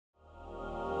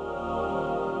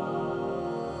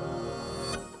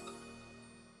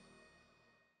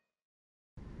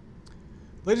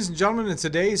Ladies and gentlemen, in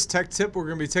today's tech tip, we're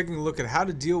going to be taking a look at how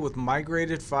to deal with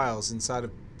migrated files inside of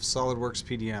SolidWorks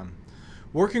PDM.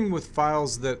 Working with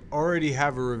files that already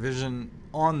have a revision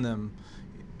on them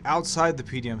outside the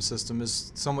PDM system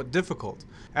is somewhat difficult.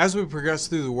 As we progress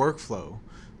through the workflow,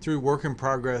 through work in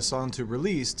progress onto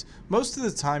released, most of the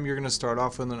time you're going to start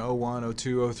off with an O1,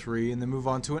 O2, O3, and then move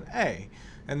on to an A.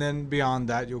 And then beyond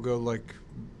that, you'll go like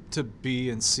to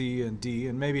B and C and D,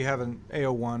 and maybe have an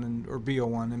A01 or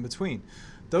B01 in between.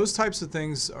 Those types of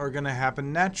things are going to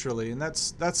happen naturally, and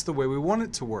that's the way we want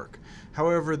it to work.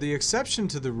 However, the exception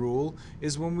to the rule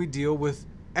is when we deal with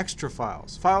extra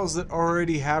files, files that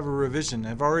already have a revision,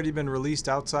 have already been released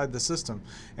outside the system,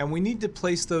 and we need to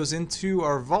place those into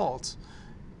our vault.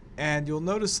 And you'll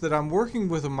notice that I'm working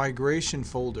with a migration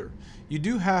folder. You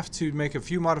do have to make a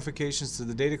few modifications to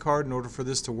the data card in order for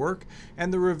this to work,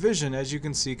 and the revision, as you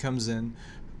can see, comes in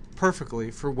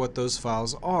perfectly for what those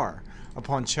files are.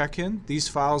 Upon check-in, these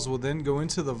files will then go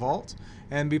into the vault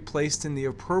and be placed in the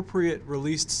appropriate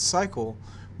released cycle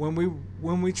when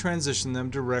we transition them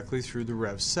directly through the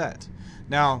rev set.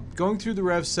 Now, going through the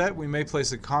rev set, we may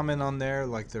place a comment on there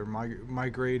like they're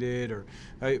migrated, or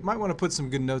you might want to put some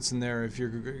good notes in there if you're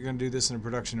going to do this in a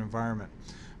production environment.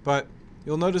 But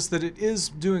you'll notice that it is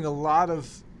doing a lot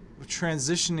of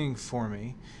transitioning for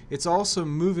me. It's also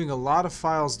moving a lot of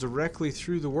files directly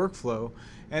through the workflow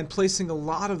and placing a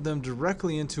lot of them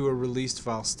directly into a released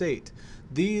file state.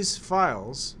 These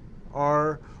files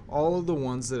are all of the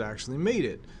ones that actually made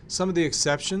it. Some of the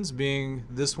exceptions being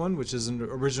this one, which is an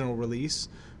original release.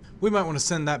 We might want to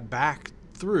send that back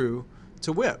through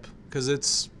to WIP because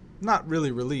it's not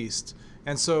really released.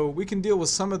 And so we can deal with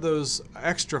some of those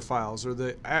extra files or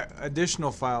the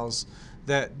additional files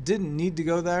that didn't need to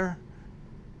go there.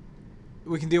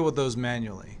 We can deal with those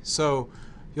manually. So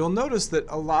you'll notice that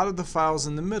a lot of the files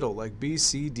in the middle, like B,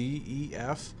 C, D, E,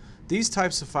 F, these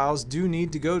types of files do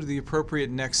need to go to the appropriate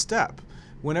next step.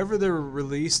 Whenever they're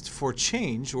released for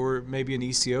change, or maybe an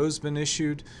ECO has been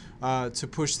issued to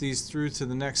push these through to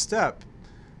the next step,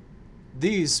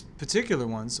 these particular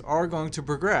ones are going to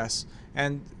progress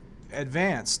and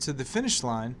advance to the finish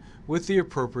line with the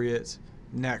appropriate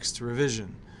next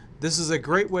revision. This is a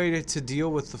great way to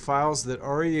deal with the files that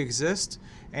already exist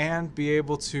and be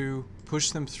able to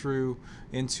push them through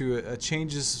into a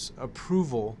changes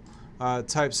approval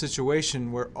type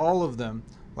situation where all of them,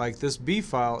 like this B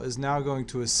file, is now going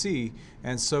to a C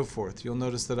and so forth. You'll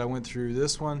notice that I went through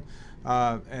this one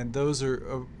and those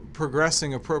are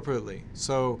progressing appropriately.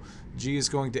 So G is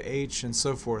going to H and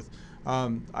so forth.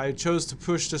 I chose to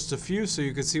push just a few so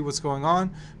you could see what's going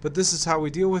on, but this is how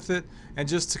we deal with it. And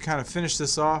just to kind of finish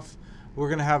this off, we're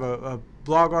going to have a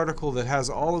blog article that has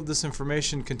all of this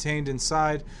information contained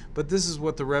inside, but this is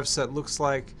what the rev set looks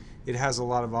like. It has a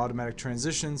lot of automatic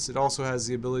transitions. It also has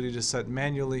the ability to set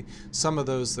manually some of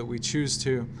those that we choose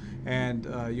to, and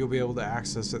you'll be able to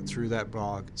access it through that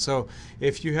blog. So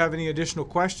if you have any additional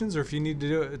questions or if you need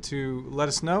to let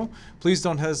us know, please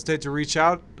don't hesitate to reach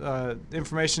out.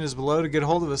 Information is below to get a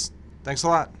hold of us. Thanks a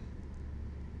lot.